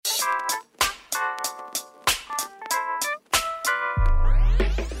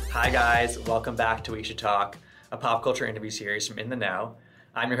Hi guys, welcome back to We Should Talk, a pop culture interview series from In the Know.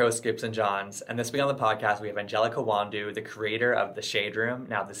 I'm your host, Gibson Johns, and this week on the podcast we have Angelica Nwandu, the creator of The Shade Room,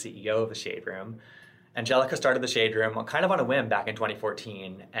 now the CEO of The Shade Room. Angelica started The Shade Room kind of on a whim back in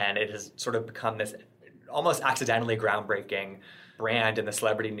 2014, and it has sort of become this almost accidentally groundbreaking brand in the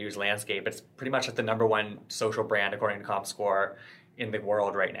celebrity news landscape. It's pretty much like the number one social brand according to ComScore in the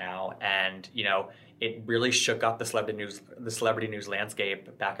world right now, and it really shook up the celebrity news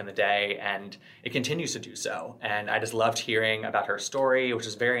landscape back in the day, and it continues to do so. And I just loved hearing about her story, which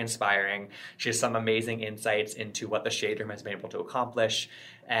is very inspiring. She has some amazing insights into what the Shade Room has been able to accomplish.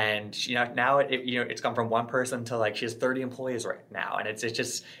 And now it's gone from one person to she has 30 employees right now, and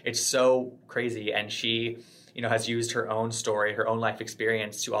it's so crazy. And she has used her own story, her own life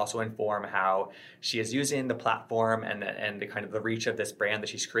experience to also inform how she is using the platform and the kind of the reach of this brand that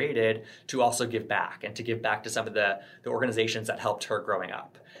she's created to also give back, and to give back to some of the organizations that helped her growing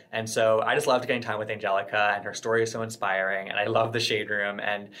up. And so I just loved getting time with Angelica, and her story is so inspiring, and I love The Shade Room.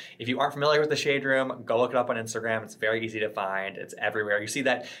 And if you aren't familiar with The Shade Room, go look it up on Instagram. It's very easy to find. It's everywhere. You see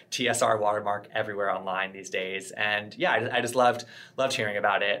that TSR watermark everywhere online these days. And yeah, I just loved hearing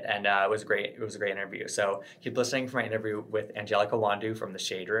about it, and it was great. It was a great interview. So keep listening for my interview with Angelica Nwandu from The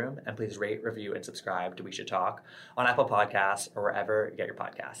Shade Room, and please rate, review, and subscribe to We Should Talk on Apple Podcasts or wherever you get your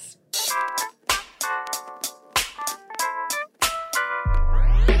podcasts.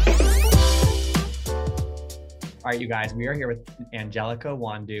 All right, you guys, we are here with Angelica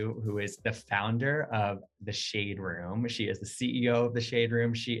Nwandu, who is the founder of The Shade Room. She is the CEO of The Shade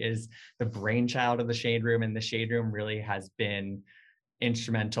Room. She is the brainchild of The Shade Room, and The Shade Room really has been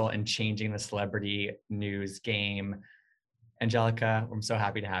instrumental in changing the celebrity news game. Angelica, I'm so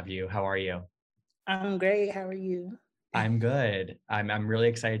happy to have you. How are you? I'm great. How are you? I'm good. I'm really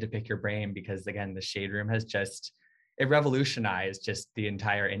excited to pick your brain because, again, The Shade Room has it revolutionized just the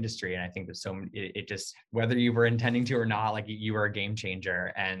entire industry. And I think that it just, whether you were intending to or not, you were a game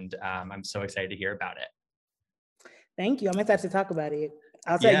changer. And I'm so excited to hear about it. Thank you. I'm excited to talk about it.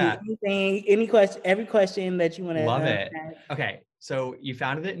 I'll tell you anything, any question, every question that you want to love it. Okay. So you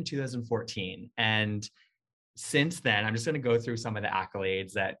founded it in 2014. And since then, I'm just going to go through some of the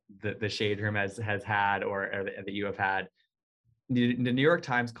accolades that the Shade Room has had or that you have had. The New York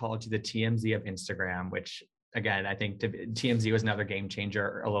Times called you the TMZ of Instagram, which, again, I think TMZ was another game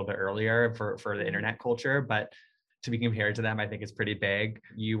changer a little bit earlier for the internet culture, but to be compared to them, I think it's pretty big.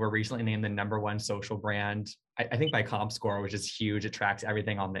 You were recently named the number one social brand, I think by ComScore, which is huge. It tracks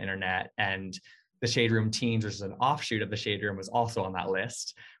everything on the internet. And the Shade Room Teens, which is an offshoot of the Shade Room, was also on that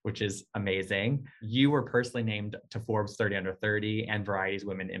list, which is amazing. You were personally named to Forbes 30 Under 30 and Variety's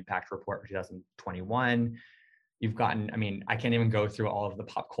Women Impact Report for 2021. You've gotten, I can't even go through all of the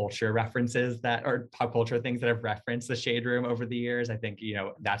pop culture references or pop culture things that have referenced the Shade Room over the years. I think,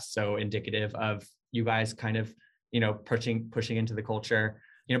 that's so indicative of you guys kind of, pushing into the culture,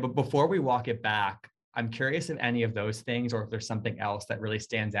 but before we walk it back, I'm curious if any of those things, or if there's something else that really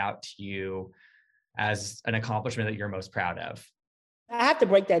stands out to you as an accomplishment that you're most proud of. I have to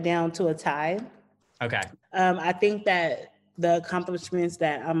break that down to a tie. Okay. I think that the accomplishments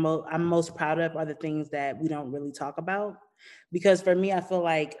that I'm most proud of are the things that we don't really talk about. Because for me, I feel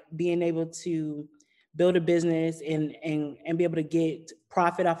like being able to build a business and be able to get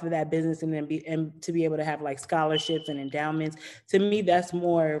profit off of that business, and to be able to have scholarships and endowments, to me, that's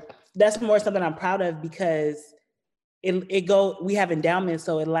more something I'm proud of, because we have endowments,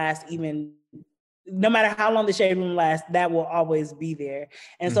 so it lasts even. No matter how long the Shade Room lasts, that will always be there.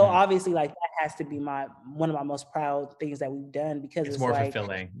 And so obviously that has to be one of my most proud things that we've done, because it's more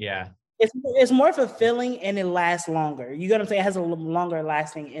fulfilling. Yeah. It's more fulfilling, and it lasts longer. You get what I'm saying? It has a longer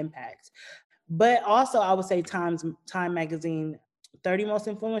lasting impact. But also I would say Time Magazine 30 Most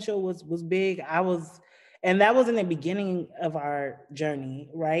Influential was big. And that was in the beginning of our journey,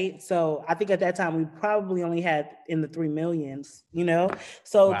 right? So I think at that time we probably only had in the 3 millions,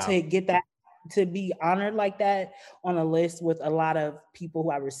 So wow. To get that, to be honored like that on a list with a lot of people who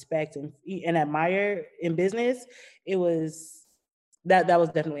I respect and admire in business, it was that was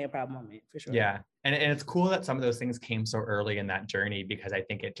definitely a proud moment for sure. Yeah. And it's cool that some of those things came so early in that journey, because I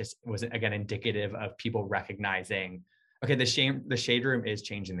think it just was, again, indicative of people recognizing, okay, the Shade Room is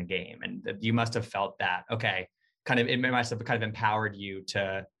changing the game. And you must have felt that, okay, it must have kind of empowered you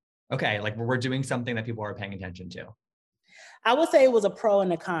to, okay, we're doing something that people are paying attention to. I would say it was a pro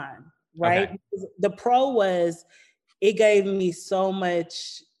and a con, right? Okay. The pro was, it gave me so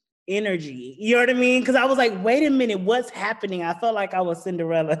much energy. You know what I mean? Because I was like, wait a minute, what's happening? I felt like I was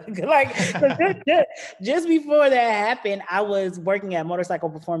Cinderella. Just before that happened, I was working at Motorcycle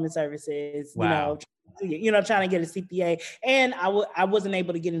Performance Services, wow. trying to get a CPA, and I wasn't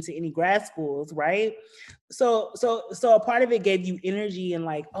able to get into any grad schools, right? So a part of it gave you energy and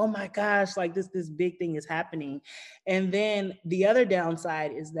like, oh my gosh, like this big thing is happening. And then the other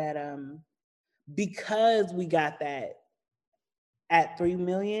downside is that because we got that at 3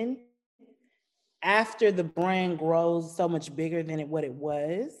 million, after the brand grows so much bigger than what it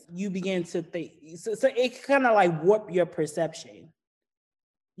was, you begin to think, so it kind of like warp your perception.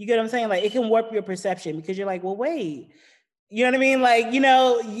 You get what I'm saying? Like it can warp your perception because you're like, well, wait, you know what I mean? Like,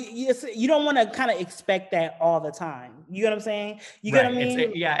 you don't want to kind of expect that all the time. You get what I'm saying? You get what I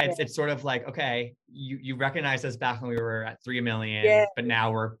mean? It's sort of like, okay, you recognize us back when we were at 3 million, Yeah. but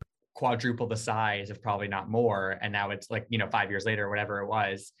now we're quadruple the size, if probably not more. And now it's like, 5 years later, whatever it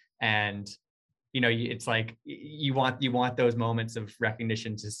was. And, it's like, you want those moments of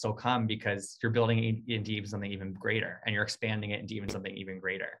recognition to still come because you're building into even something even greater and you're expanding it into even something even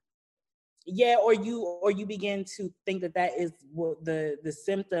greater. Yeah, or you begin to think that is the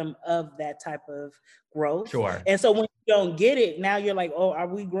symptom of that type of growth. Sure. And so when you don't get it, now you're like, oh, are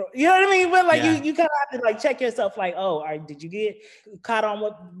we growing? You know what I mean? But like you kind of have to like check yourself, like, oh, did you get caught on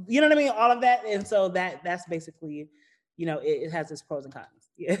what? You know what I mean? All of that, and so that's basically, it has its pros and cons.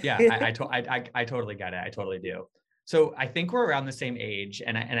 Yeah, I totally get it. I totally do. So I think we're around the same age,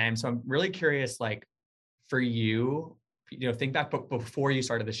 and I'm really curious, like, for you. Think back before you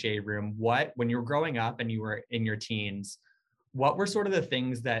started the Shade Room, when you were growing up and you were in your teens, what were sort of the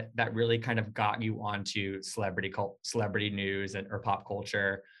things that really kind of got you onto celebrity news or pop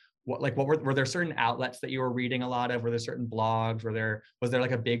culture? Were there certain outlets that you were reading a lot of? Were there certain blogs? Was there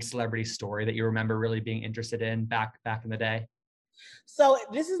like a big celebrity story that you remember really being interested in back in the day? So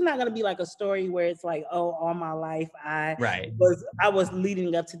this is not going to be like a story where it's like, oh, all my life I was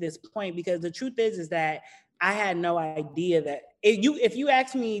leading up to this point, because the truth is that I had no idea that if you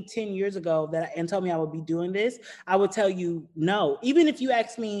asked me 10 years ago and told me I would be doing this, I would tell you no. Even if you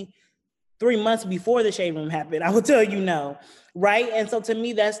asked me 3 months before the Shade Room happened, I would tell you no. Right. And so to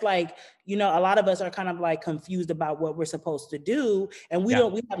me, that's like, a lot of us are kind of like confused about what we're supposed to do. And we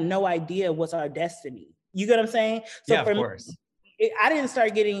have no idea what's our destiny. You get what I'm saying? So yeah, of course. I didn't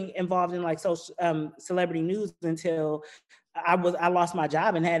start getting involved in like social celebrity news until I lost my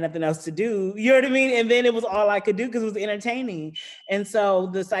job and had nothing else to do. You know what I mean? And then it was all I could do because it was entertaining. And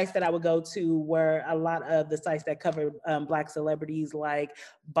so the sites that I would go to were a lot of the sites that covered Black celebrities, like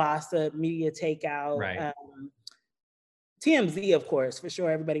Boss Up, Media Takeout, right. TMZ, of course, for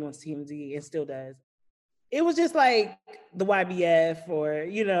sure. Everybody wants TMZ and still does. It was just like the YBF or,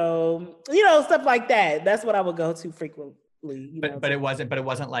 stuff like that. That's what I would go to frequently. But it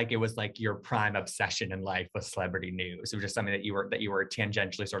wasn't like it was like your prime obsession in life with celebrity news. It was just something that you were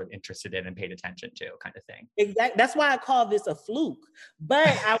tangentially sort of interested in and paid attention to, kind of thing. Exactly. That's why I call this a fluke. But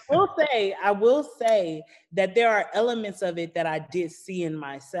I will say that there are elements of it that I did see in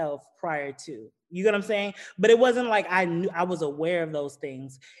myself prior to. You get what I'm saying? But it wasn't like I knew I was aware of those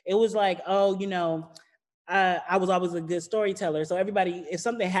things. It was like, oh, I was always a good storyteller. So if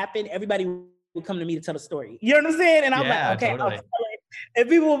something happened, everybody would come to me to tell a story. You know what I'm saying? And I'm like, okay, totally. I'll tell it. And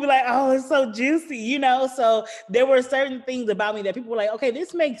people will be like, oh, it's so juicy, So there were certain things about me that people were like, okay,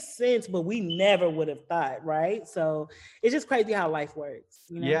 this makes sense, but we never would have thought, right? So it's just crazy how life works.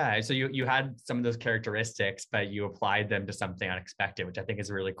 Yeah. So you had some of those characteristics, but you applied them to something unexpected, which I think is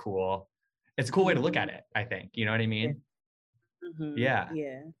really cool. It's a cool way to look at it, I think. You know what I mean? Mm-hmm. Yeah.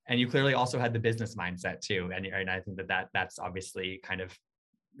 Yeah. And you clearly also had the business mindset too. And I think that's obviously kind of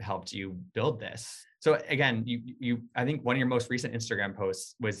helped you build this. So again, I think one of your most recent Instagram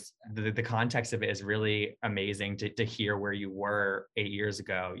posts was the context of it is really amazing to hear where you were 8 years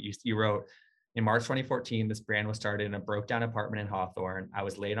ago. You wrote, in March 2014, this brand was started in a broke down apartment in Hawthorne. I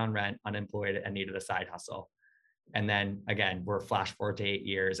was late on rent, unemployed, and needed a side hustle. And then again, we're flash forward to 8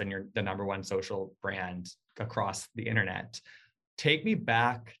 years and you're the number one social brand across the internet. Take me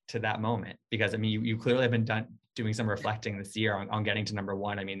back to that moment, because I mean, you clearly have been doing some reflecting this year on getting to number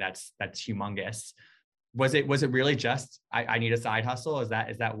one. I mean, that's humongous. Was it really just, I need a side hustle? Is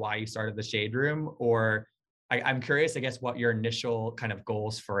that why you started the Shade Room? Or I'm curious, I guess, what your initial kind of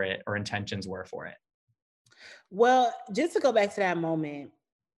goals for it or intentions were for it. Well, just to go back to that moment,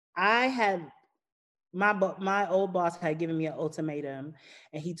 I had my old boss had given me an ultimatum,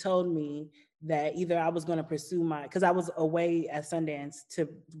 and he told me that either I was going to pursue because I was away at Sundance to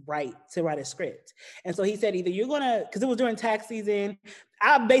write a script. And so he said, either you're going to, because it was during tax season,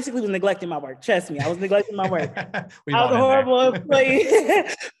 I basically was neglecting my work. Trust me, I was neglecting my work. I was a horrible employee.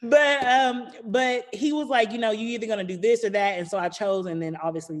 But he was like, you're either going to do this or that. And so I chose, and then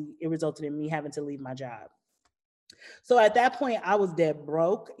obviously it resulted in me having to leave my job. So at that point, I was dead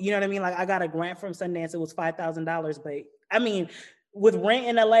broke. You know what I mean? Like I got a grant from Sundance. It was $5,000, but I mean, with rent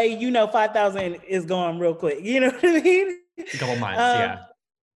in LA, 5,000 is going real quick. You know what I mean? A couple months, yeah.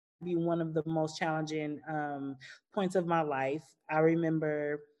 Be one of the most challenging points of my life. I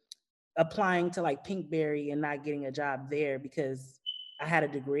remember applying to like Pinkberry and not getting a job there because I had a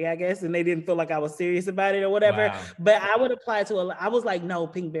degree, I guess, and they didn't feel like I was serious about it or whatever. Wow. But I would apply to I was like, no,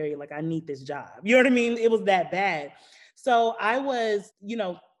 Pinkberry, like I need this job. You know what I mean? It was that bad. So I was,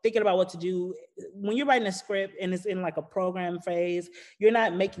 thinking about what to do. When you're writing a script and it's in like a program phase, you're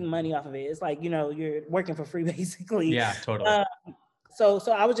not making money off of it. It's like, you're working for free basically. Yeah, totally. So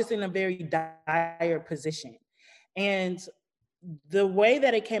I was just in a very dire position. And the way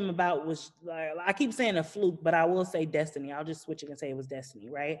that it came about was, I keep saying a fluke, but I will say destiny. I'll just switch it and say it was destiny,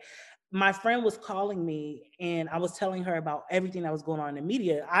 right? My friend was calling me and I was telling her about everything that was going on in the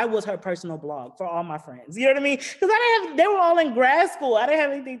media. I was her personal blog for all my friends. You know what I mean? Because they were all in grad school. I didn't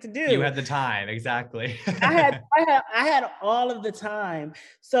have anything to do. You had the time, exactly. I had all of the time.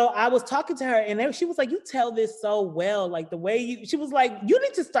 So I was talking to her and she was like, you tell this so well. Like the way she was like, you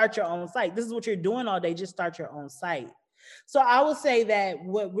need to start your own site. This is what you're doing all day. Just start your own site. So I would say that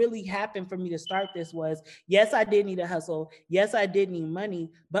what really happened for me to start this was, yes, I did need a hustle. Yes, I did need money,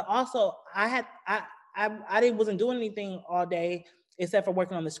 but also I wasn't doing anything all day except for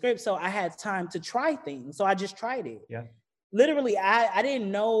working on the script. So I had time to try things. So I just tried it. Yeah. Literally, I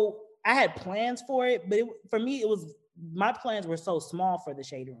didn't know, I had plans for it, but for me, my plans were so small for the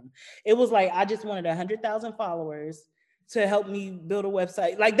Shade Room. It was like, I just wanted 100,000 followers to help me build a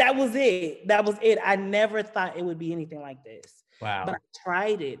website. Like that was it. I never thought it would be anything like this. Wow. But I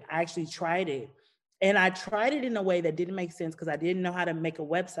tried it. I actually tried it. And I tried it in a way that didn't make sense because I didn't know how to make a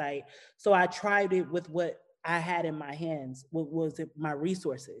website. So I tried it with what I had in my hands. What was it? My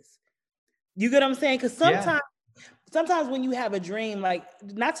resources. You get what I'm saying? Because sometimes when you have a dream, like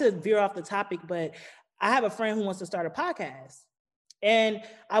not to veer off the topic, but I have a friend who wants to start a podcast. And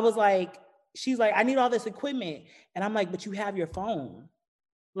I was like, she's like, I need all this equipment. And I'm like, but you have your phone.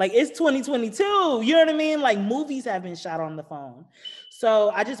 Like it's 2022. You know what I mean? Like movies have been shot on the phone. So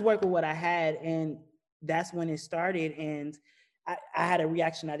I just worked with what I had. And that's when it started. And I had a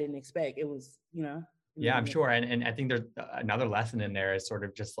reaction I didn't expect. It was, Yeah, I'm sure. And I think there's another lesson in there is sort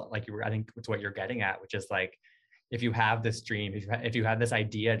of just like I think it's what you're getting at, which is like, if you have this dream, if you have this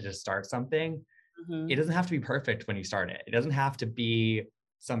idea to start something, it doesn't have to be perfect when you start it. It doesn't have to be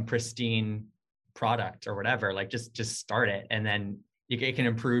some pristine product or whatever. Like just start it, and then it can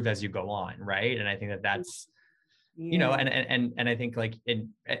improve as you go on, right? And I think that's and I think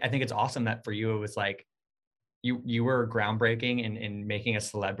I think it's awesome that for you it was like you were groundbreaking in making a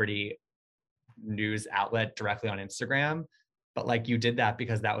celebrity news outlet directly on Instagram, but like you did that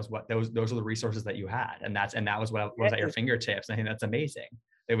because that was what those are the resources that you had, and that was what was at your fingertips. And I think that's amazing.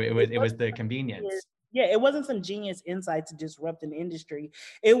 It was the convenience. Yeah, it wasn't some genius insight to disrupt an industry.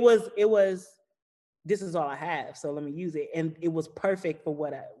 It was this is all I have, so let me use it, and it was perfect for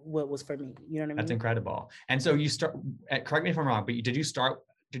what was for me. You know what I mean? That's incredible. And so you start. Correct me if I'm wrong, but did you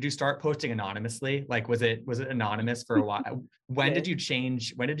start posting anonymously? Like was it anonymous for a while? When did you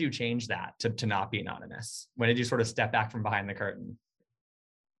change that to not be anonymous? When did you sort of step back from behind the curtain?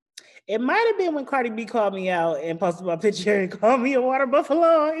 It might have been when Cardi B called me out and posted my picture and called me a water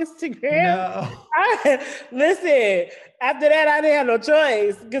buffalo on Instagram. No. Listen, after that, I didn't have no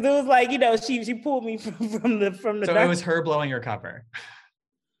choice because it was like, she pulled me from the. So it was her blowing your cover.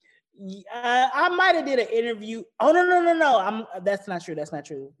 I might have did an interview. Oh no! That's not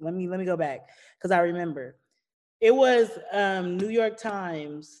true. Let me go back because I remember it was New York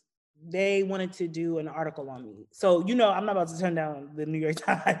Times. They wanted to do an article on me. So, I'm not about to turn down the New York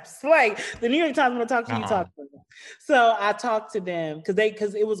Times. Like the New York Times, when I talk to you, talk to them. So I talked to them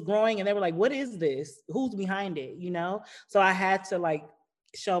because it was growing and they were like, what is this? Who's behind it? So I had to like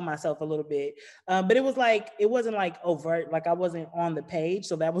show myself a little bit. But it was like, it wasn't like overt, like I wasn't on the page.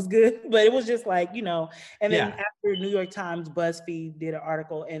 So that was good. But it was just like, and then after New York Times, BuzzFeed did an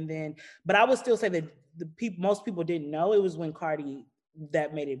article but I would still say that most people didn't know. It was when Cardi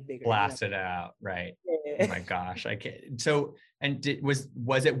that made it bigger. Blasted out, right? Yeah. Oh my gosh, I can't. So, and was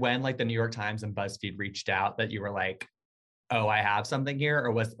it when like the New York Times and BuzzFeed reached out that you were like, oh, I have something here,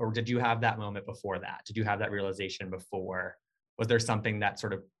 or did you have that moment before that? Did you have that realization before? Was there something that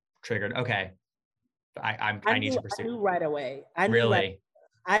sort of triggered? Okay, I need to pursue. I knew right away.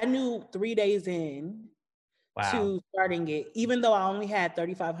 I knew 3 days in to starting it, even though I only had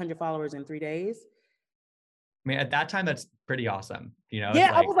 3,500 followers in 3 days. I mean, at that time, that's pretty awesome.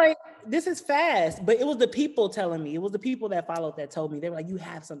 Yeah, I was like, this is fast, but it was the people telling me. It was the people that followed that told me. They were like, you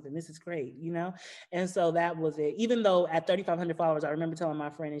have something. This is great, you know? And so that was it. Even though at 3,500 followers, I remember telling my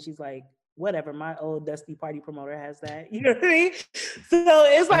friend, and she's like, whatever, my old dusty party promoter has that. You know what I mean? So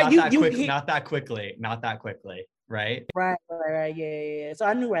it's But like not that quickly, right? Right. Yeah. So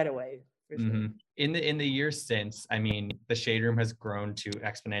I knew right away. For sure. In the years since, I mean, the Shade Room has grown to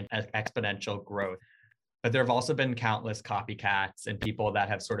exponential growth, but there have also been countless copycats and people that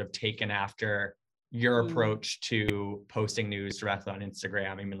have sort of taken after your approach to posting news directly on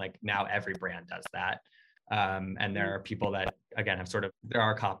Instagram. I mean, like now every brand does that. And there are people that, again, there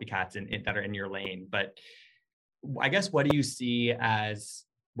are copycats that are in your lane. But I guess, what do you see as,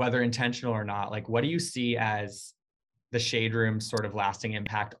 whether intentional or not, like, what do you see as the Shade Room's sort of lasting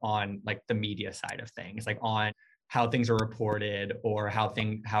impact on like the media side of things, like on how things are reported or how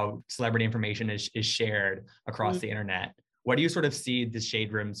celebrity information is shared across the internet? What do you sort of see the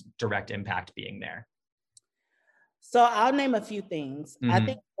Shade Room's direct impact being there? So I'll name a few things. I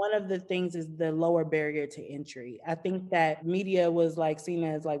think one of the things is the lower barrier to entry. I think that media was like seen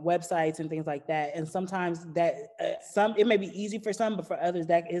as like websites and things like that. And sometimes that it may be easy for some, but for others,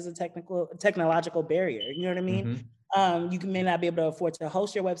 that is a technological barrier. You know what I mean? You may not be able to afford to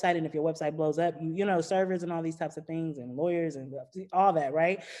host your website. And if your website blows up, you know, servers and all these types of things and lawyers and all that,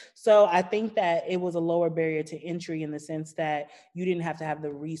 right? So I think that it was a lower barrier to entry in the sense that you didn't have to have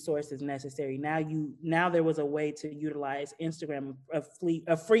the resources necessary. Now there was a way to utilize Instagram,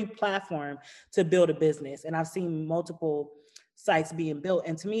 a free platform to build a business. And I've seen multiple sites being built.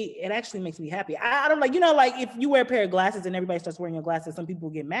 And to me, it actually makes me happy. I don't like, you know, like if you wear a pair of glasses and everybody starts wearing your glasses, some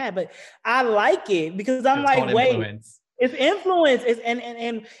people get mad, but I like it because I'm like, wait, it's influence.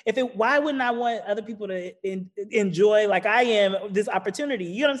 And why wouldn't I want other people to enjoy, like I am, this opportunity?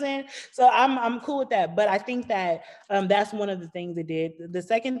 You know what I'm saying? So I'm cool with that. But I think that that's one of the things it did. The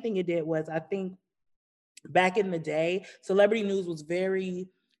second thing it did was, I think back in the day, celebrity news was very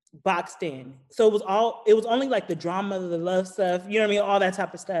boxed in. So it was only like the drama, the love stuff, you know what I mean? All that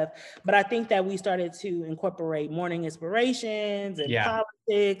type of stuff. But I think that we started to incorporate morning inspirations and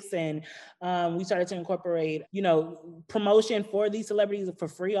politics, and we started to incorporate, you know, promotion for these celebrities for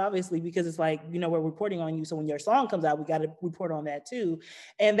free, obviously, because it's like, you know, we're reporting on you. So when your song comes out, we got to report on that too.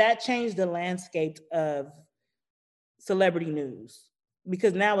 And that changed the landscape of celebrity news,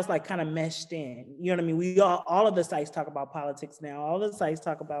 because now it's like kind of meshed in. You know what I mean? All of the sites talk about politics now. All the sites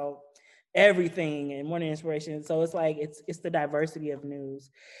talk about everything and morning inspiration. So it's like, it's the diversity of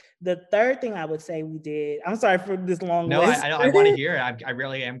news. The third thing I would say we did, I'm sorry for this long list. I want to hear it. I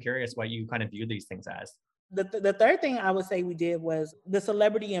really am curious what you kind of view these things as. The third thing I would say we did was the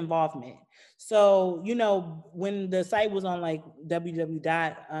celebrity involvement. So, you know, when the site was on like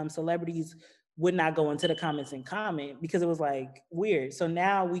www. Celebrities would not go into the comments and comment because it was like weird. So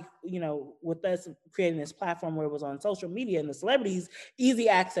now we, you know, with us creating this platform where it was on social media and the celebrities, easy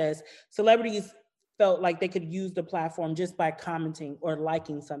access, celebrities felt like they could use the platform just by commenting or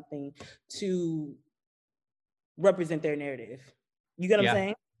liking something to represent their narrative. You get what I'm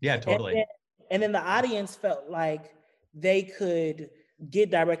saying? Yeah, totally. And then the audience felt like they could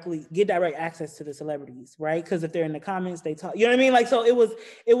get direct access to the celebrities, right? Because if they're in the comments, they talk, you know what I mean? Like, so it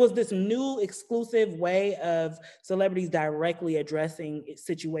was this new exclusive way of celebrities directly addressing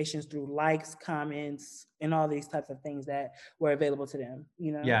situations through likes, comments, and all these types of things that were available to them,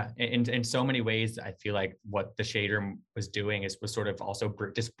 you know? Yeah, in so many ways, I feel like what the Shade Room was doing was sort of also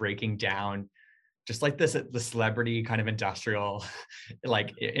just breaking down just like the celebrity kind of industrial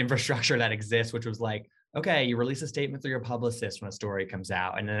like infrastructure that exists, which was like, okay, you release a statement through your publicist when a story comes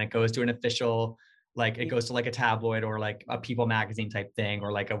out, and then it goes to an official, like it goes to like a tabloid or like a People magazine type thing,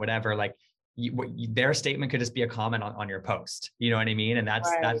 or like a whatever, like their statement could just be a comment on your post, you know what I mean? And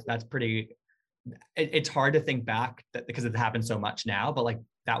that's pretty, it's hard to think back because it happens so much now, but like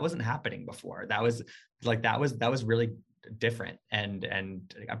that wasn't happening before. That was really different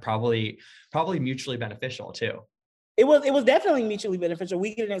and probably mutually beneficial too. It was definitely mutually beneficial.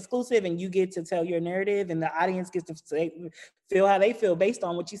 We get an exclusive and you get to tell your narrative, and the audience gets to feel how they feel based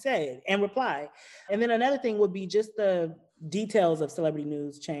on what you said and reply. And then another thing would be just the details of celebrity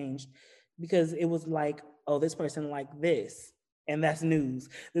news changed, because it was like, oh, this person liked this, and that's news.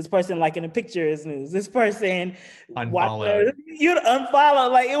 This person liking a picture is news. This person unfollowed. You'd unfollow.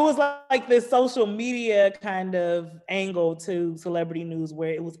 Like, it was like this social media kind of angle to celebrity news, where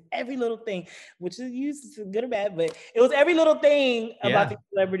it was every little thing, which is used good or bad, but it was every little thing about the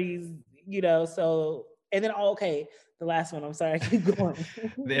celebrities, you know. So, and then the last one. I'm sorry, I keep going.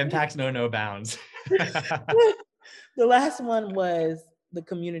 The impacts know no bounds. The last one was the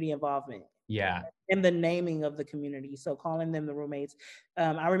community involvement. Yeah. And the naming of the community. So calling them the roommates.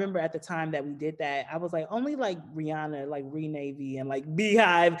 I remember at the time that we did that, I was like, only like Rihanna, like Navy, and like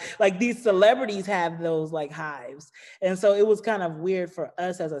Beehive, like these celebrities have those like hives. And so it was kind of weird for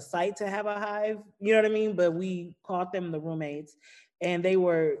us as a site to have a hive, you know what I mean? But we called them the roommates, and they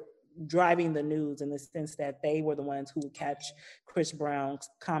were driving the news in the sense that they were the ones who would catch Chris Brown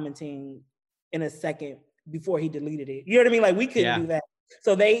commenting in a second before he deleted it. You know what I mean? Like we couldn't do that.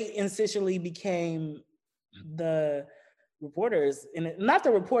 So they essentially became the reporters, and not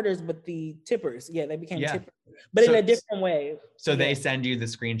the reporters, but the tippers. Yeah, they became tippers, but in a different way. So they send you the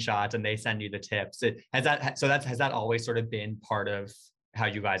screenshots and they send you the tips. Has that always sort of been part of how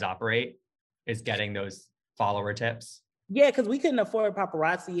you guys operate, is getting those follower tips? Yeah, because we couldn't afford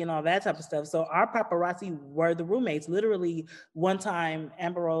paparazzi and all that type of stuff. So our paparazzi were the roommates. Literally, one time,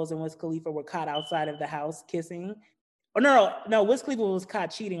 Amber Rose and Wiz Khalifa were caught outside of the house kissing. Oh, no, Wiz Khalifa was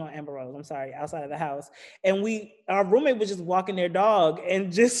caught cheating on Amber Rose. I'm sorry, outside of the house. And our roommate was just walking their dog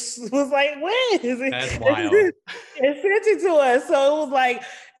and just was like, Wiz. That's wild. And sent it to us. So it was like,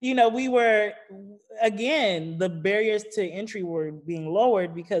 we were, again, the barriers to entry were being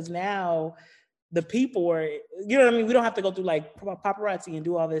lowered because now the people were, you know what I mean? We don't have to go through like paparazzi and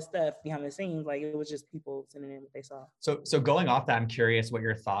do all this stuff behind the scenes. Like it was just people sending in what they saw. So going off that, I'm curious what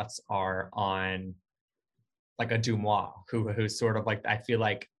your thoughts are on like a Dumois, who's sort of like, I feel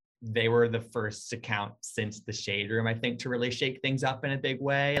like they were the first account since the Shade Room, I think, to really shake things up in a big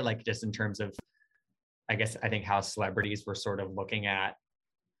way. Like just in terms of, I think how celebrities were sort of looking at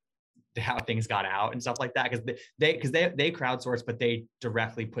how things got out and stuff like that. Because they crowdsource, but they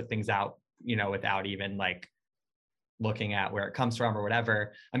directly put things out, without even like looking at where it comes from or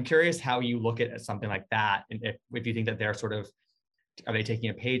whatever. I'm curious how you look at something like that, and if you think that they're sort of, are they taking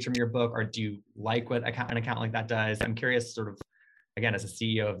a page from your book, or do you like what an account like that does? I'm curious, sort of, again, as a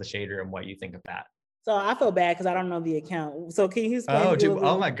CEO of the Shade Room, what you think of that. So I feel bad because I don't know the account. So can you explain?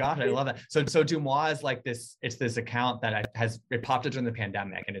 Oh my God, I love that. So Dumois is like this. It's this account that it popped up during the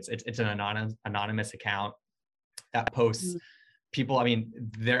pandemic, and it's an anonymous account that posts people. I mean,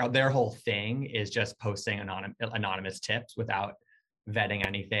 their whole thing is just posting anonymous tips without vetting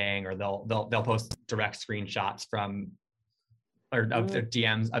anything, or they'll post direct screenshots from, or of their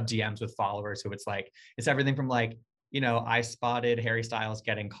DMs with followers who it's everything from like, I spotted Harry Styles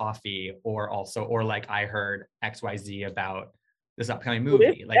getting coffee, or like I heard XYZ about this upcoming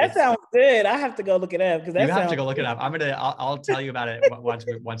movie. That sounds good. I have to go look it up, because you have to go look it up. I'll tell you about it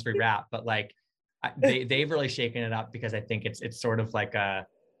once we wrap. But like they've really shaken it up, because I think it's sort of like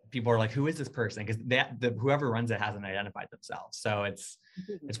people are like, who is this person? Because whoever runs it hasn't identified themselves. So it's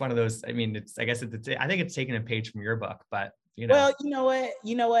one of those. I mean, I think it's taken a page from your book, but. Well, you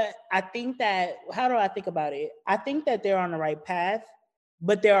know what? I think that, how do I think about it? I think that they're on the right path,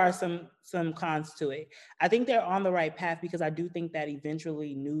 but there are some cons to it. I think they're on the right path because I do think that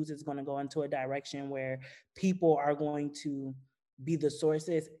eventually news is going to go into a direction where people are going to be the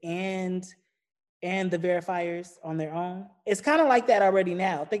sources and the verifiers on their own. It's kind of like that already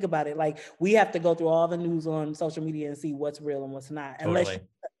now. Think about it. Like, we have to go through all the news on social media and see what's real and what's not. Totally.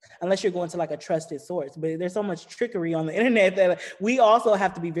 Unless you're going to like a trusted source. But there's so much trickery on the internet that we also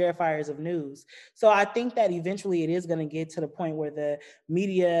have to be verifiers of news. So I think that eventually it is going to get to the point where the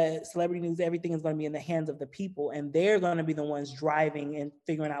media, celebrity news, everything is going to be in the hands of the people, and they're going to be the ones driving and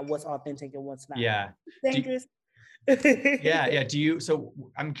figuring out what's authentic and what's not. Yeah. Dangerous. Yeah. So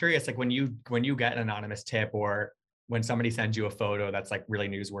I'm curious, like when you get an anonymous tip, or when somebody sends you a photo that's like really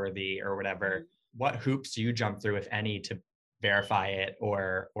newsworthy or whatever, what hoops do you jump through, if any, to verify it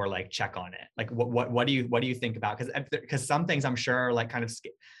or like check on it? Like what do you think about? Because some things I'm sure are like kind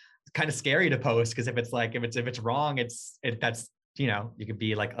of scary to post, because if it's wrong, that's you could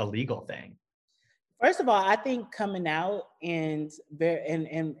be like a legal thing. First of all, I think coming out and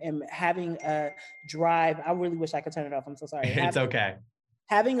having a drive, I really wish I could turn it off. I'm so sorry. It's okay.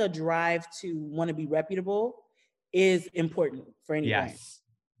 Having a drive to want to be reputable is important for any brand. Yes.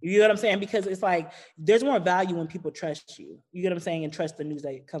 You know what I'm saying? Because it's like, there's more value when people trust you. You get what I'm saying? And trust the news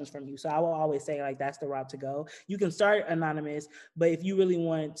that comes from you. So I will always say, like, that's the route to go. You can start anonymous, but if you really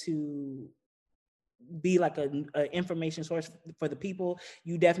want to be like an information source for the people,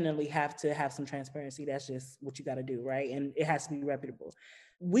 you definitely have to have some transparency. That's just what you got to do, right? And it has to be reputable.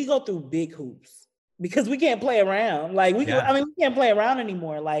 We go through big hoops because we can't play around. Like we can't play around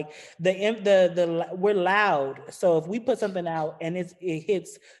anymore. Like we're loud. So if we put something out and it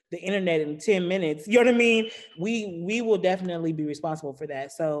hits the internet in 10 minutes, you know what I mean? We will definitely be responsible for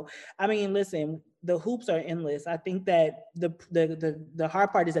that. So, I mean, listen, the hoops are endless. I think that the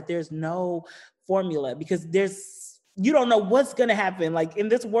hard part is that there's no formula, because there's you don't know what's going to happen. Like in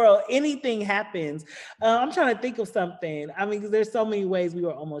this world, anything happens. I'm trying to think of something. I mean, there's so many ways we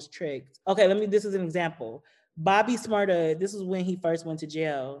were almost tricked. Okay, this is an example. Bobby Smurda, this is when he first went to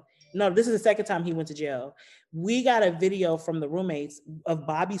jail. No, this is the second time he went to jail. We got a video from the roommates of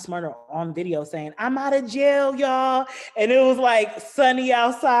Bobby Smurda on video saying, "I'm out of jail, y'all." And it was like sunny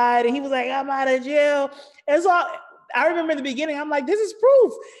outside. And he was like, "I'm out of jail." And so I remember in the beginning, I'm like, this is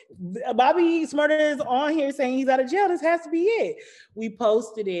proof. Bobby Smurda is on here saying he's out of jail. This has to be it. We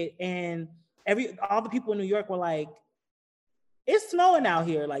posted it, and all the people in New York were like, it's snowing out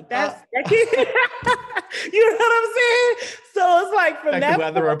here. Like that you know what I'm saying? So it's like from that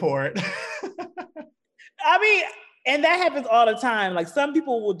weather report. I mean, and that happens all the time. Like some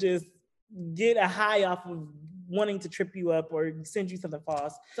people will just get a high off of wanting to trip you up or send you something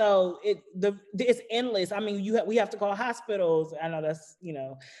false. So it's endless. I mean, we have to call hospitals. I know that's,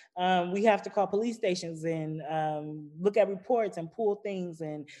 we have to call police stations and look at reports and pull things,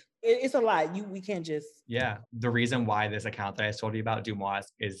 and it's a lot. We can't just. Yeah. The reason why this account that I told you about, Dumois,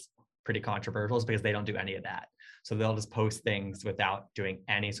 is pretty controversial is because they don't do any of that. So they'll just post things without doing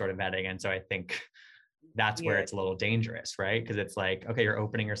any sort of vetting. And so I think that's where it's a little dangerous, right? Because it's like, okay, you're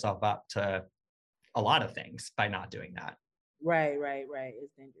opening yourself up to a lot of things by not doing that. Right.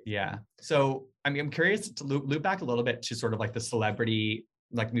 It's dangerous. Yeah. So I'm curious to loop back a little bit to sort of like the celebrity,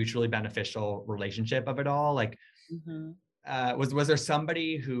 like mutually beneficial relationship of it all. Like, was there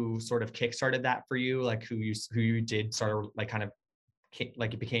somebody who sort of kickstarted that for you? Like who you did sort of like kind of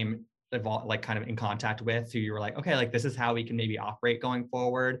like you became involved, like kind of in contact with, who you were like, okay, like this is how we can maybe operate going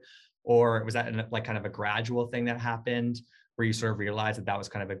forward? Or was that like kind of a gradual thing that happened where you sort of realized that was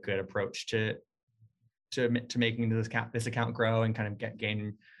kind of a good approach to making this account grow and kind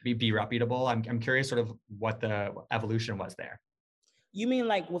of be reputable? I'm curious sort of what the evolution was there. You mean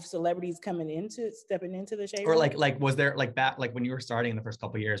like with celebrities stepping into the shade? Or like was there like back, like when you were starting in the first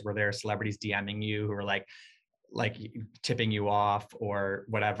couple of years, were there celebrities DMing you who were like tipping you off or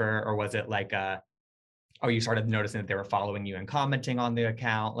whatever? Or was it like you started noticing that they were following you and commenting on the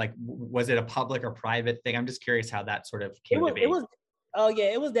account? Like, was it a public or private thing? I'm just curious how that sort of came to be. It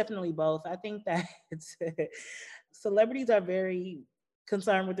was definitely both. I think that celebrities are very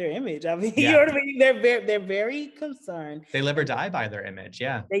concerned with their image. I mean, you know what I mean? They're very concerned. They live or die by their image.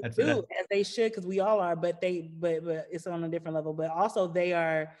 Yeah, they do, as they should, because we all are. But it's on a different level. But also, they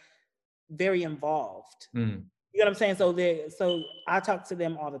are very involved. You know what I'm saying? So I talk to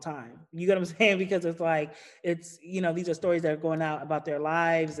them all the time. You know what I'm saying? Because it's like, these are stories that are going out about their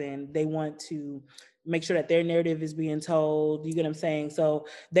lives, and they want to make sure that their narrative is being told. You get what I'm saying? So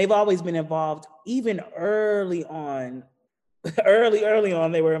they've always been involved, even early on. Early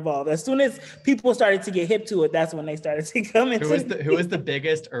on, they were involved. As soon as people started to get hip to it, that's when they started to come into it. Who was the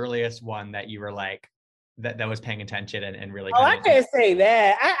biggest, earliest one that you were like, that was paying attention and really? I can't say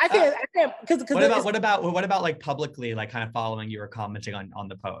that. I can't because what about like publicly, like kind of following you or commenting on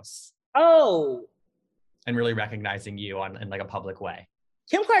the posts? Oh, and really recognizing you in like a public way.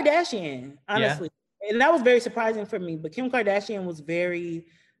 Kim Kardashian, honestly, and that was very surprising for me. But Kim Kardashian was very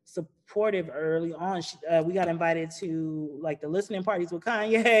supportive early on. We got invited to like the listening parties with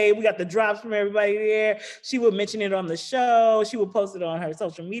Kanye. We got the drops from everybody there. She would mention it on the show. She would post it on her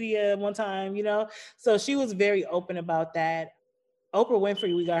social media one time, So she was very open about that. Oprah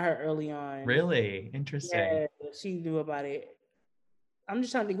Winfrey, we got her early on. Really? Interesting. Yeah, she knew about it. I'm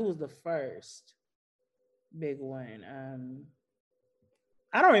just trying to think who was the first big one.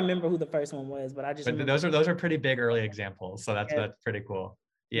 I don't remember who the first one was, but I just. But those are pretty big early examples. So that's pretty cool.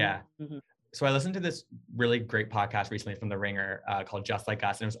 Yeah. Mm-hmm. So I listened to this really great podcast recently from The Ringer called Just Like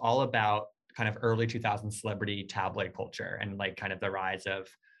Us. And it was all about kind of early 2000s celebrity tabloid culture and like kind of the rise of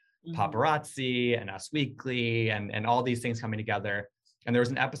paparazzi and Us Weekly and all these things coming together. And there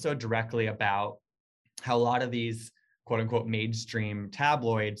was an episode directly about how a lot of these quote unquote mainstream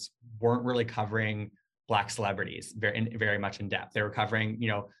tabloids weren't really covering Black celebrities very much in depth. They were covering,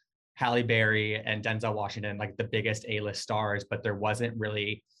 Halle Berry and Denzel Washington, like the biggest A-list stars, but there wasn't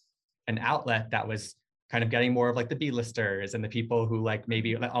really an outlet that was kind of getting more of like the B-listers and the people who like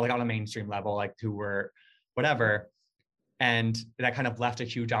maybe like on a mainstream level, like who were whatever. And that kind of left a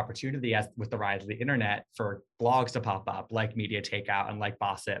huge opportunity with the rise of the internet for blogs to pop up like Media Takeout and like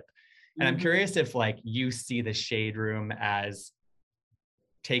Gossip. And I'm curious if like you see the Shade Room as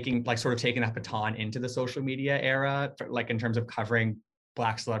taking that baton into the social media era, like in terms of covering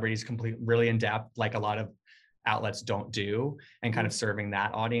Black celebrities really in depth, like a lot of outlets don't do, and kind of serving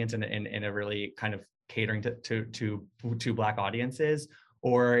that audience in a really kind of catering to Black audiences,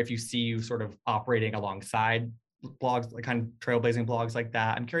 or if you see you sort of operating alongside blogs, like kind of trailblazing blogs like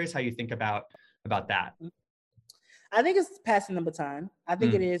that. I'm curious how you think about that. I think it's passing the baton. I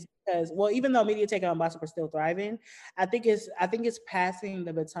think it is because, well, even though Media Takeout and Box are still thriving, I think it's passing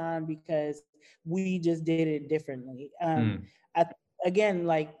the baton because we just did it differently. I, again,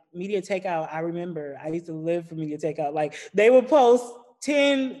 like Media Takeout, I remember I used to live for Media Takeout. Like they would post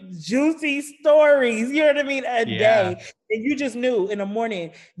 10 juicy stories, you know what I mean, a day. And you just knew in the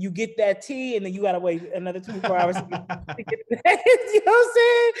morning you get that tea and then you gotta wait another 24 hours to get that. You know what I'm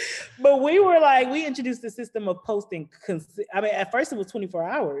saying? But we introduced the system of posting. I mean, at first it was 24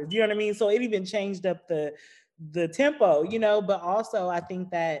 hours, you know what I mean? So it even changed up the tempo, you know, but also I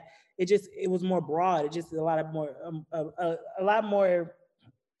think that it was more broad. It just a lot more,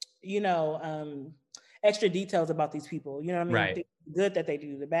 you know, extra details about these people, you know what I mean? Right. The good that they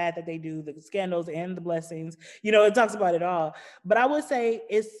do, the bad that they do, the scandals and the blessings, you know, it talks about it all. But I would say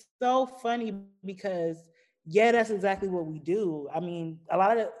it's so funny because that's exactly what we do. I mean, a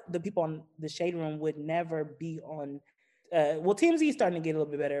lot of the people on the Shade Room would never be on, well, TMZ is starting to get a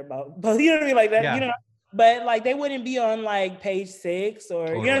little bit better about, but you know what I mean? Like that, you know, but like they wouldn't be on like Page 6 or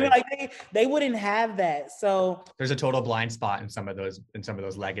you know what I mean? Like they wouldn't have that. So there's a total blind spot in some of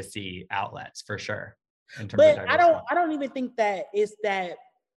those legacy outlets for sure. In terms but of I don't even think that it's that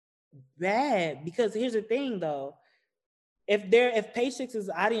bad, because here's the thing though. If Page 6's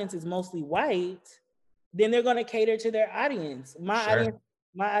audience is mostly white, then they're gonna cater to their audience. My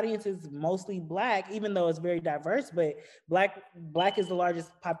audience is mostly Black, even though it's very diverse, but Black is the largest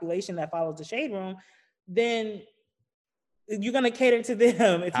population that follows the Shade Room. Then you're gonna cater to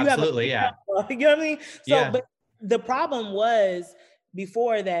them. If you absolutely, you know what I mean? So, but the problem was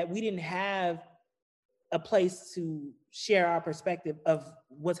before that we didn't have a place to share our perspective of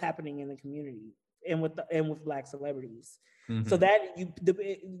what's happening in the community and with Black celebrities. So that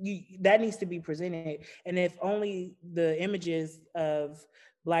that needs to be presented. And if only the images of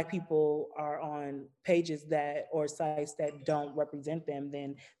Black people are on pages that or sites that don't represent them,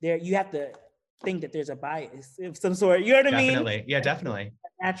 then you have to think that there's a bias of some sort. You know what I mean? Definitely. Yeah, definitely.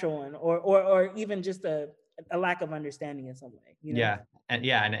 A natural one, or even just a lack of understanding in some way. You know?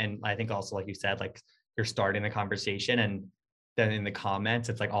 And I think also, like you said, like you're starting the conversation, and then in the comments,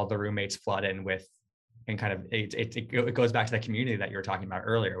 it's like all the roommates flood in with, and kind of it goes back to that community that you were talking about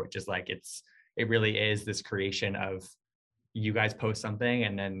earlier, which is like it really is this creation of you guys post something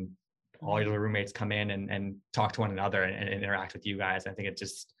and then all your roommates come in and talk to one another and interact with you guys. I think it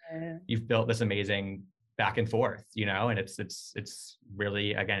just you've built this amazing back and forth, you know, and it's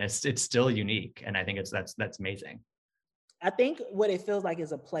really, again, it's still unique, and I think that's amazing. I think what it feels like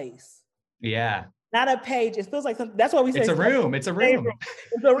is a place. Yeah. Not a page. It feels like something. That's why we say it's a room. It's a room.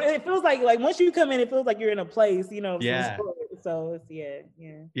 It feels like once you come in, it feels like you're in a place, you know. Yeah. So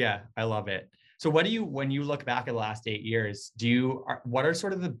it's Yeah, I love it. So what do you, when you look back at the last 8 years, what are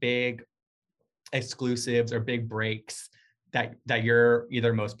sort of the big exclusives or big breaks that you're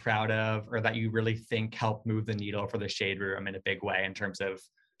either most proud of or that you really think help move the needle for the Shade Room in a big way in terms of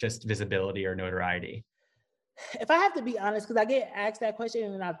just visibility or notoriety? If I have to be honest, because I get asked that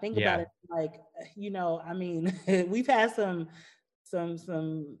question and I think about it, like, you know, I mean, we've had some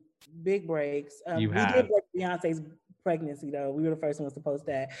big breaks. We did break Beyonce's pregnancy, though. We were the first ones to post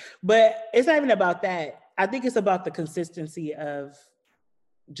that. But it's not even about that. I think it's about the consistency of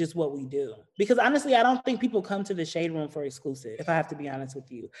just what we do. Because honestly, I don't think people come to the Shade Room for exclusive, if I have to be honest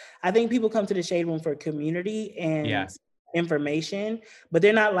with you. I think people come to the Shade Room for community and information, but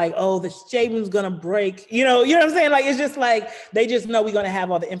they're not like, oh, the Shade Room's gonna break, you know what I'm saying? Like, it's just like, they just know we're gonna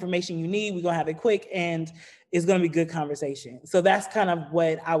have all the information you need, we're gonna have it quick, and it's gonna be good conversation. So that's kind of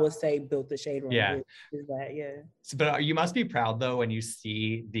what I would say built the Shade Room. Is that, So, but you must be proud though when you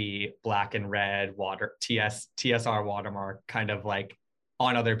see the black and red TSR watermark kind of like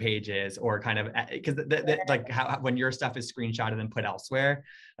on other pages, or kind of, because like how when your stuff is screenshotted and put elsewhere,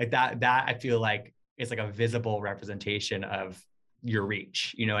 like that I feel like it's like a visible representation of your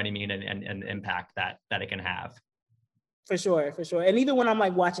reach, you know what I mean? And the impact that it can have. For sure. And even when I'm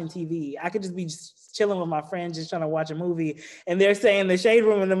like watching TV, I could just be chilling with my friends, just trying to watch a movie, and they're saying the Shade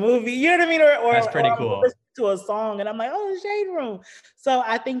Room in the movie, you know what I mean? Or that's pretty cool. Listen to a song and I'm like, oh, the Shade Room. So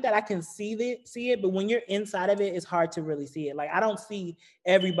I think that I can see it, but when you're inside of it, it's hard to really see it. Like, I don't see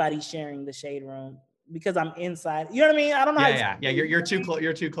everybody sharing the Shade Room because I'm inside. You know what I mean? I don't know. Yeah. You're too close.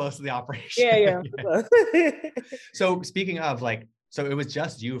 You're too close to the operation. Yeah. So speaking of, like, so it was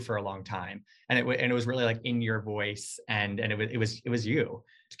just you for a long time, and it was really like in your voice, and it was you.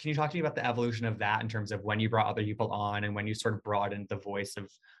 Can you talk to me about the evolution of that in terms of when you brought other people on and when you sort of broadened the voice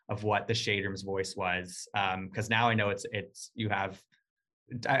of what the Shade Room's voice was? Because now I know it's you have.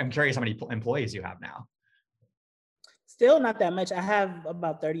 I'm curious how many employees you have now. Still not that much. I have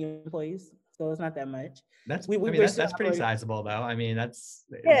about 30 employees. so it's not that much. That's, We're still that's pretty operating. sizable though. I mean,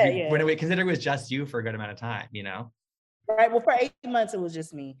 Yeah. when we consider it was just you for a good amount of time, Right. Well, for 8 months, it was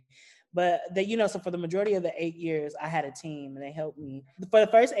just me. But so for the majority of the 8 years, I had a team and they helped me. For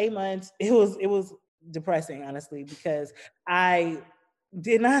the first 8 months, it was depressing, honestly, because I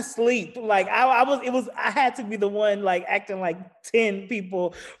did not sleep. Like I had to be the one like acting like 10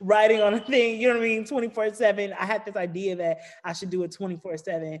 people writing on a thing, you know what I mean? 24/7. I had this idea that I should do it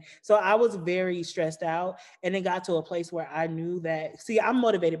 24/7. So I was very stressed out. And it got to a place where I knew that, see, I'm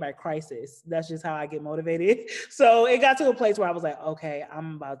motivated by crisis. That's just how I get motivated. So it got to a place where I was like, okay,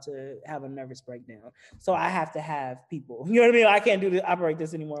 I'm about to have a nervous breakdown. So I have to have people. You know what I mean? I can't operate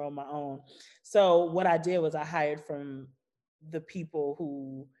this anymore on my own. So what I did was I hired from the people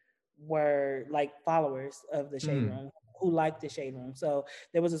who were like followers of the Shade Room, who liked the Shade Room. So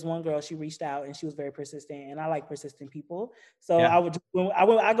there was this one girl, she reached out and she was very persistent, and I like persistent people. So Yeah.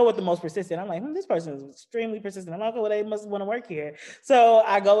 I go with the most persistent. I'm like, this person is extremely persistent. I'm like, well, they must want to work here. So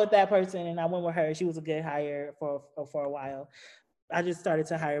I go with that person and I went with her. She was a good hire for a while. I just started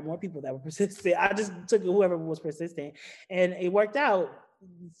to hire more people that were persistent. I just took whoever was persistent and it worked out.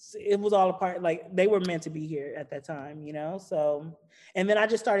 It was all a part, like they were meant to be here at that time, So, and then I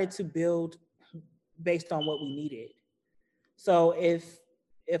just started to build based on what we needed. So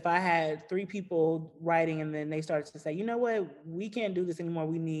if I had 3 people writing and then they started to say, you know what, we can't do this anymore,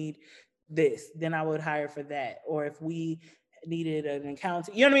 we need this, then I would hire for that. Or if we needed an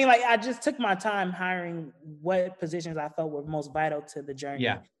accountant, you know what I mean? Like I just took my time hiring what positions I felt were most vital to the journey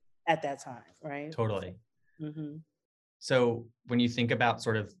at that time, right? Totally. Mm-hmm. So when you think about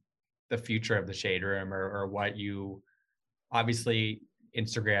sort of the future of the Shade Room or what you, obviously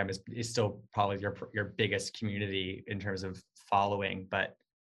Instagram is still probably your biggest community in terms of following, but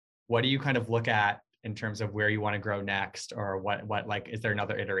what do you kind of look at in terms of where you want to grow next, or what like, is there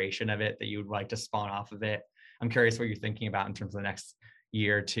another iteration of it that you would like to spawn off of it? I'm curious what you're thinking about in terms of the next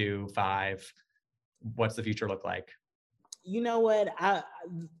year, 2, 5. What's the future look like? You know what?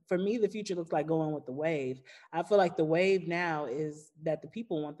 For me, the future looks like going with the wave. I feel like the wave now is that the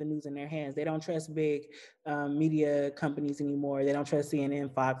people want the news in their hands. They don't trust big media companies anymore. They don't trust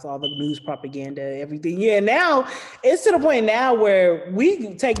CNN, Fox, all the news propaganda, everything. Yeah, now it's to the point now where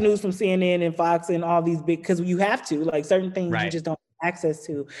we take news from CNN and Fox and all these big, because you have to, like certain things you just don't access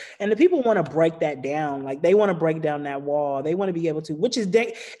to, and the people want to break that down. Like they want to break down that wall. They want to be able to, which is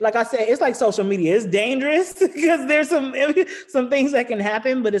like I said, it's like social media. It's dangerous because there's some things that can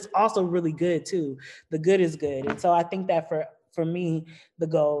happen, but it's also really good too. The good is good, and so I think that for me, the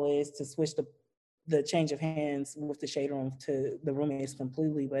goal is to switch the change of hands with the Shade Room to the roommates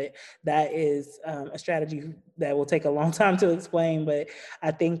completely, but that is a strategy that will take a long time to explain. But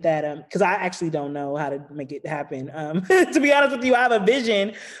I think that because I actually don't know how to make it happen. To be honest with you, I have a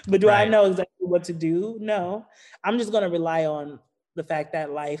vision, but do I know exactly what to do? No, I'm just going to rely on the fact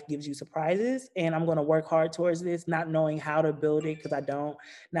that life gives you surprises, and I'm going to work hard towards this, not knowing how to build it because I don't,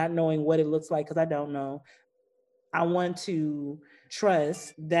 not knowing what it looks like because I don't know. I want to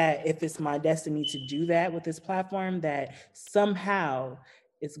trust that if it's my destiny to do that with this platform, that somehow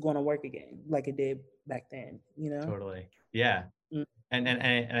it's going to work again like it did back then, Totally. Yeah. Mm-hmm.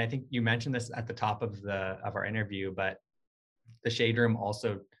 And I think you mentioned this at the top of our interview, but the Shade Room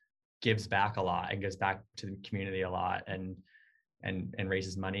also gives back a lot and gives back to the community a lot and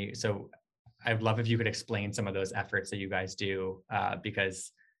raises money. So I'd love if you could explain some of those efforts that you guys do,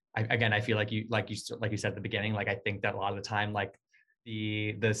 because I feel like you said at the beginning, like I think that a lot of the time, like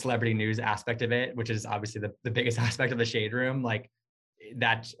the celebrity news aspect of it, which is obviously the biggest aspect of the Shade Room, like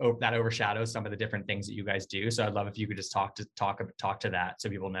that overshadows some of the different things that you guys do. So I'd love if you could just talk to that so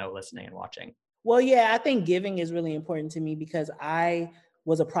people know listening and watching. Well, yeah, I think giving is really important to me because I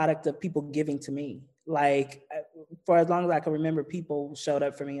was a product of people giving to me. Like for as long as I can remember, people showed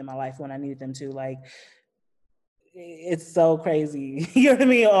up for me in my life when I needed them to. Like it's so crazy, you know what I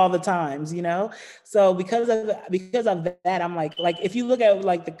mean, all the times, so because of that, I'm like if you look at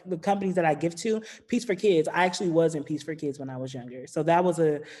like the companies that I give to, Peace for Kids, I actually was in Peace for Kids when I was younger, so I was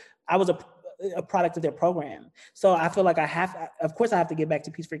a product of their program. So I feel like of course I have to get back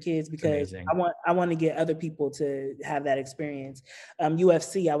to Peace for Kids because I want to get other people to have that experience.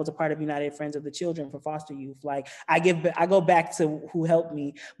 UFC, I was a part of United Friends of the Children for foster youth. Like I go back to who helped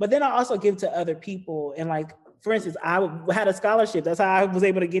me, but then I also give to other people. And like, for instance, I had a scholarship. That's how I was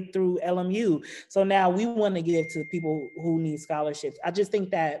able to get through LMU. So now we want to give to people who need scholarships. I just think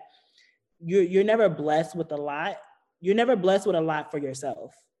that you're never blessed with a lot. You're never blessed with a lot for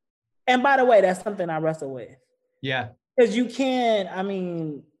yourself. And by the way, that's something I wrestle with. Yeah. Because you can, I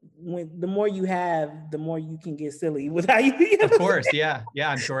mean, the more you have, the more you can get silly with how you. Of course, yeah.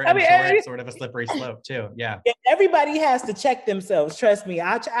 I'm sure it's sort of a slippery slope too. Yeah. Everybody has to check themselves. Trust me,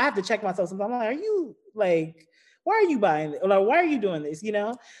 I have to check myself sometimes. I'm like, are you like, why are you buying this? Or like, why are you doing this? You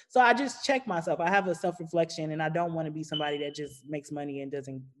know? So I just check myself. I have a self-reflection, and I don't want to be somebody that just makes money and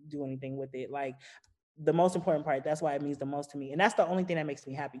doesn't do anything with it. Like, the most important part, that's why it means the most to me. And that's the only thing that makes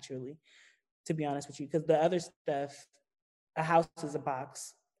me happy, truly, to be honest with you. Because the other stuff, a house is a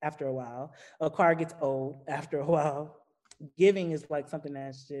box after a while. A car gets old after a while. Giving is like something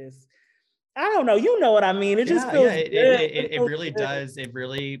that's just, I don't know. You know what I mean? It just feels good. It really does. It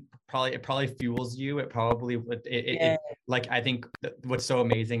probably fuels you. It probably, like, I think what's so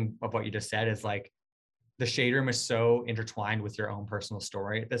amazing of what you just said is like, the Shade Room is so intertwined with your own personal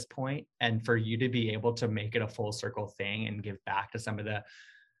story at this point. And for you to be able to make it a full circle thing and give back to some of the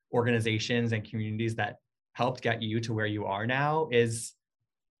organizations and communities that helped get you to where you are now, is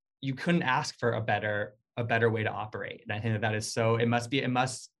you couldn't ask for a better way to operate. And I think that is so, it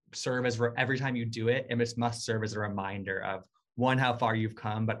must serve as, every time you do it, it must serve as a reminder of, one, how far you've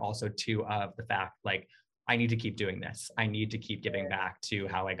come, but also two, of the fact, like, I need to keep doing this. I need to keep giving back to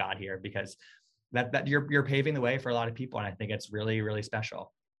how I got here, because that you're paving the way for a lot of people. And I think it's really, really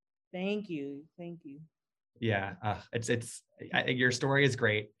special. Thank you. Yeah. I think your story is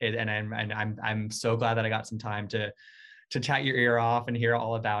great. And I'm so glad that I got some time to chat your ear off and hear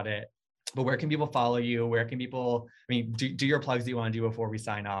all about it. But where can people follow you? Where can people, I mean, do your plugs that you want to do before we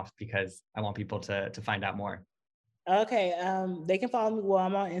sign off, because I want people to find out more. Okay, they can follow me. Well,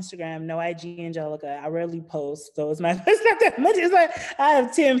 I'm on Instagram, no IG Angelica. I rarely post, so it's not that much. It's like I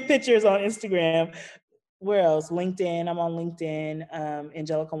have 10 pictures on Instagram. Where else? LinkedIn. I'm on LinkedIn.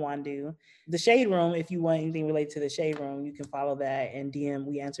 Angelica Nwandu. The Shade Room. If you want anything related to the Shade Room, you can follow that and DM.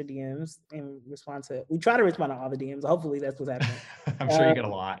 We answer DMs and respond to. We try to respond to all the DMs. Hopefully, that's what's happening. I'm sure you get a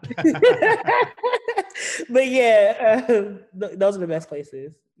lot. But yeah, those are the best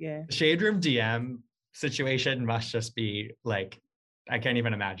places. Yeah. The Shade Room DM situation must just be like, I can't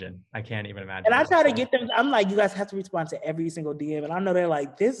even imagine. And I try to get them. I'm like, you guys have to respond to every single DM, and I know they're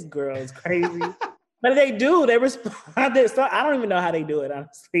like, this girl is crazy. But they do. They respond. So I don't even know how they do it,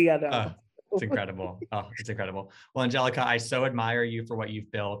 honestly. I don't. It's incredible. Oh, it's incredible. Well, Angelica, I so admire you for what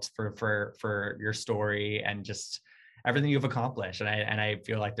you've built, for your story, and just everything you've accomplished. And I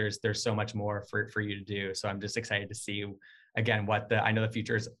feel like there's so much more for you to do. So I'm just excited to see, again, I know the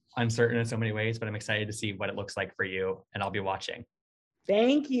future is uncertain in so many ways, but I'm excited to see what it looks like for you, and I'll be watching.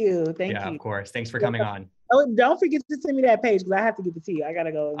 Thank you. Yeah, of course. Thanks for coming on. Oh, don't forget to send me that page, because I have to get the tea. I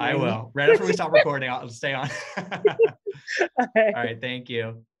gotta go. I will. Right after we stop recording, I'll stay on. All right. Thank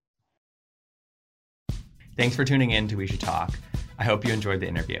you. Thanks for tuning in to We Should Talk. I hope you enjoyed the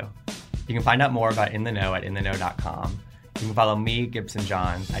interview. You can find out more about In The Know at intheknow.com. You can follow me, Gibson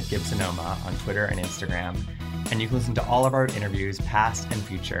Johns, at Gibsonoma on Twitter and Instagram. And you can listen to all of our interviews, past and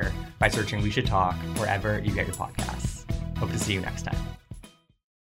future, by searching We Should Talk wherever you get your podcasts. Hope to see you next time.